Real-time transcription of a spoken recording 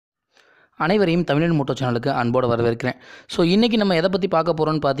அனைவரையும் தமிழன்மோட்டோ சேனலுக்கு அன்போடு வரவேற்கிறேன். ஸோ இன்றைக்கி நம்ம எதை பற்றி பார்க்க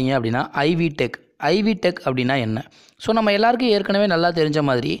போகிறோம்னு பார்த்தீங்க அப்படின்னா ஐவிடெக். ஐவிடெக் அப்படின்னா என்ன? ஸோ நம்ம எல்லாருக்கும் ஏற்கனவே நல்லா தெரிஞ்ச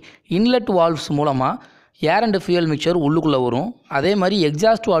மாதிரி இன்லெட் வால்வ்ஸ் மூலமாக ஏர் அண்ட் ஃபியூயல் மிக்சர் உள்ளுக்குள்ளே வரும். அதே மாதிரி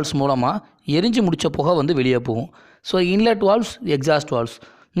எக்ஸாஸ்ட் வால்வ்ஸ் மூலமாக எரிஞ்சு முடித்த புகை வந்து வெளியே போகும். So inlet valves, exhaust valves,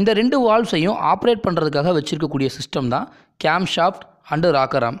 இந்த ரெண்டு வால்வ்ஸையும் ஆப்ரேட் பண்ணுறதுக்காக வச்சுருக்கக்கூடிய சிஸ்டம் தான் game shaft and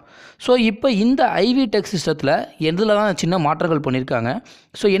rocker arm. So இப்போ இந்த ஐவிடெக் சிஸ்டத்தில் எதில் தான் சின்ன மாற்றங்கள் பண்ணியிருக்காங்க.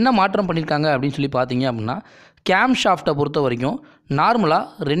 ஸோ என்ன மாற்றம் பண்ணியிருக்காங்க அப்படின்னு சொல்லி பார்த்தீங்க அப்படின்னா, கேம் ஷாஃப்ட்டை பொறுத்த வரைக்கும்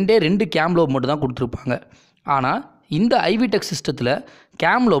நார்மலாக ரெண்டு கேம் லோப் மட்டும் தான் கொடுத்துருப்பாங்க. ஆனால் இந்த ஐவிடெக் சிஸ்டத்தில்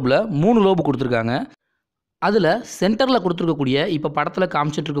கேம் லோபில் 3 லோபு கொடுத்துருக்காங்க. அதில் சென்டரில் கொடுத்துருக்கக்கூடிய இப்போ படத்தில்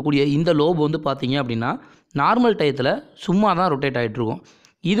காமிச்சிட்டு இருக்கக்கூடிய இந்த லோப் வந்து பார்த்தீங்க அப்படின்னா நார்மல் டயத்தில் சும்மா தான் ரொட்டேட் ஆகிட்ருக்கும்.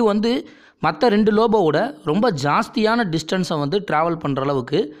 இது வந்து மற்ற 2 லோபோட ரொம்ப ஜாஸ்தியான டிஸ்டன்ஸை வந்து ட்ராவல் பண்ணுற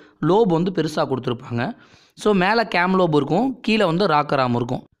அளவுக்கு லோப் வந்து பெருசாக கொடுத்துருப்பாங்க. ஸோ மேலே கேம் லோப் இருக்கும், கீழே வந்து ராக்கராம்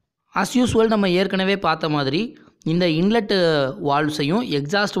இருக்கும். அஸ் யூஸ்வல் நம்ம ஏற்கனவே பார்த்த மாதிரி இந்த இன்லெட் வால்வ்ஸையும்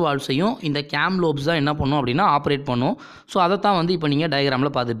எக்ஸாஸ்ட் வால்வ்ஸையும் இந்த கேம் லோப்ஸ் தான் என்ன பண்ணும் அப்படின்னா ஆப்ரேட் பண்ணும். ஸோ அதை தான் வந்து இப்போ நீங்கள்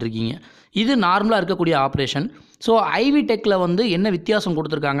டயக்ராமில் பார்த்துட்ருக்கீங்க. இது நார்மலாக இருக்கக்கூடிய ஆப்ரேஷன். ஸோ ஐவிடெக்கில் வந்து என்ன வித்தியாசம்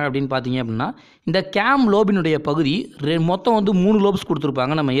கொடுத்துருக்காங்க அப்படின்னு பார்த்தீங்க அப்படின்னா, இந்த கேம் லோபினுடைய பகுதி மொத்தம் வந்து 3 லோப்ஸ்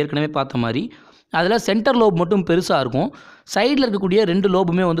கொடுத்துருப்பாங்க நம்ம ஏற்கனவே பார்த்த மாதிரி. அதில் சென்டர் லோப் மட்டும் பெருசாக இருக்கும். சைடில் இருக்கக்கூடிய 2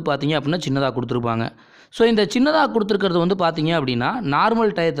 லோபுமே வந்து பார்த்தீங்க அப்படின்னா சின்னதாக கொடுத்துருப்பாங்க. ஸோ இந்த சின்னதாக கொடுத்துருக்கிறது வந்து பார்த்தீங்க அப்படின்னா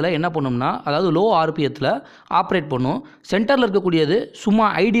நார்மல் டயத்தில் என்ன பண்ணும்னா, அதாவது லோ ஆர்பிஎத்தில் ஆப்ரேட் பண்ணும். சென்டரில் இருக்கக்கூடியது சும்மா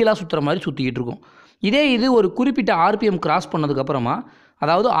ஐடியலாக சுற்றுற மாதிரி சுற்றிக்கிட்டு இருக்கும். இதே இது ஒரு குறிப்பிட்ட ஆர்பிஎம் கிராஸ் பண்ணதுக்கப்புறமா,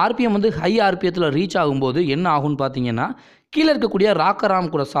 அதாவது ஆர்பிஎம் வந்து ஹை ஆர்பிஎத்தில் ரீச் ஆகும்போது என்ன ஆகும்னு பார்த்தீங்கன்னா, கீழே இருக்கக்கூடிய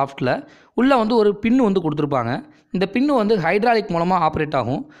ராக்கராம் கூட சாஃப்ட்டில் உள்ளே வந்து ஒரு பின்னு வந்து கொடுத்துருப்பாங்க. இந்த பின்னு வந்து ஹைட்ராலிக் மூலமாக ஆப்ரேட்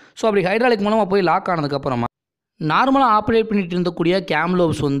ஆகும். ஸோ அப்படி ஹைட்ராலிக் மூலமாக போய் லாக் ஆனதுக்கப்புறமா நார்மலாக ஆப்ரேட் பண்ணிகிட்டு இருந்தக்கூடிய கேம்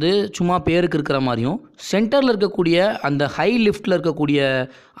லோப்ஸ் வந்து சும்மா பேருக்கு இருக்கிற மாதிரியும், சென்டரில் இருக்கக்கூடிய அந்த ஹை லிஃப்ட்டில் இருக்கக்கூடிய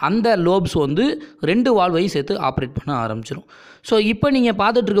அந்த லோப்ஸ் வந்து 2 வால்வையும் சேர்த்து ஆப்ரேட் பண்ண ஆரம்பிச்சிடும். ஸோ இப்போ நீங்கள்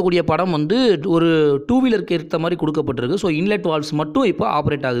பார்த்துட்டு இருக்கக்கூடிய படம் வந்து ஒரு 2 வீலருக்கு ஏற்ற மாதிரி கொடுக்கப்பட்டிருக்கு. ஸோ இன்லெட் வால்வ்ஸ் மட்டும் இப்போ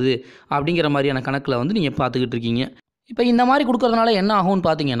ஆப்ரேட் ஆகுது அப்படிங்கிற மாதிரியான கணக்கில் வந்து நீங்கள் பார்த்துக்கிட்டு இருக்கீங்க. இப்போ இந்த மாதிரி கொடுக்கறதுனால என்ன ஆகும்னு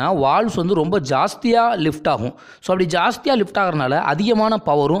பார்த்தீங்கன்னா, வால்வ்ஸ் வந்து ரொம்ப ஜாஸ்தியாக லிஃப்ட் ஆகும். ஸோ அப்படி ஜாஸ்தியாக லிஃப்ட் ஆகிறதுனால அதிகமான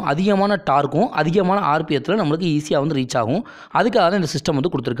பவரும் அதிகமான டார்க்கும் அதிகமான ஆர்பிஎத்தில் நம்மளுக்கு ஈஸியாக வந்து ரீச் ஆகும். அதுக்காக தான் இந்த சிஸ்டம்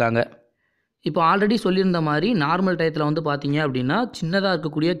வந்து கொடுத்துருக்காங்க. இப்போ ஆல்ரெடி சொல்லியிருந்த மாதிரி நார்மல் டயத்தில் வந்து பார்த்தீங்க அப்படின்னா சின்னதாக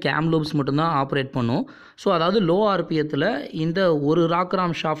இருக்கக்கூடிய கேம் லோப்ஸ் மட்டும்தான் ஆப்ரேட் பண்ணும். ஸோ அதாவது லோ ஆர்பிஎத்தில் இந்த ஒரு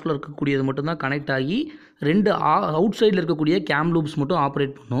ராக்கராம் ஷாஃப்ட்டில் இருக்கக்கூடியது மட்டும்தான் கனெக்ட் ஆகி 2 அவுட் சைடில் இருக்கக்கூடிய கேம் லூப்ஸ் மட்டும்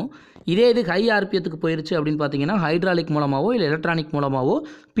ஆப்ரேட் பண்ணும். இதே இது ஹை ஆர்பிஎத்துக்கு போயிடுச்சு அப்படின்னு பார்த்தீங்கன்னா ஹைட்ராலிக் மூலமாகவோ இல்லை எலக்ட்ரானிக் மூலமாகவோ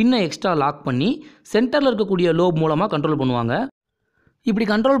பின்னை எக்ஸ்ட்ரா லாக் பண்ணி சென்டரில் இருக்கக்கூடிய லோப் மூலமாக கண்ட்ரோல் பண்ணுவாங்க. இப்படி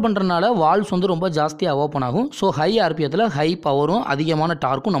கண்ட்ரோல் பண்ணுறதுனால வால்வ்ஸ் வந்து ரொம்ப ஜாஸ்தியாக ஓப்பன் ஆகும். ஸோ ஹை ஆர்பிஎத்தில் ஹை பவரும் அதிகமான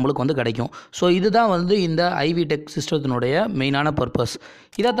டார்க்கும் நம்மளுக்கு வந்து கிடைக்கும். ஸோ இதுதான் வந்து இந்த ஐவிடெக் சிஸ்டத்தினுடைய மெயினான பர்பஸ்.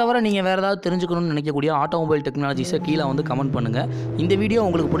 இதை தவிர நீங்கள் வேறு ஏதாவது தெரிஞ்சுக்கணும்னு நினைக்கக்கூடிய ஆட்டோமொபைல் டெக்னாலஜிஸை கீழே வந்து கமெண்ட் பண்ணுங்கள். இந்த வீடியோ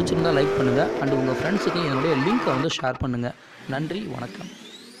உங்களுக்கு பிடிச்சிருந்தால் லைக் பண்ணுங்கள் அண்ட் உங்கள் ஃப்ரெண்ட்ஸுக்கு என்னுடைய லிங்க்கை வந்து ஷேர் பண்ணுங்கள். நன்றி, வணக்கம்.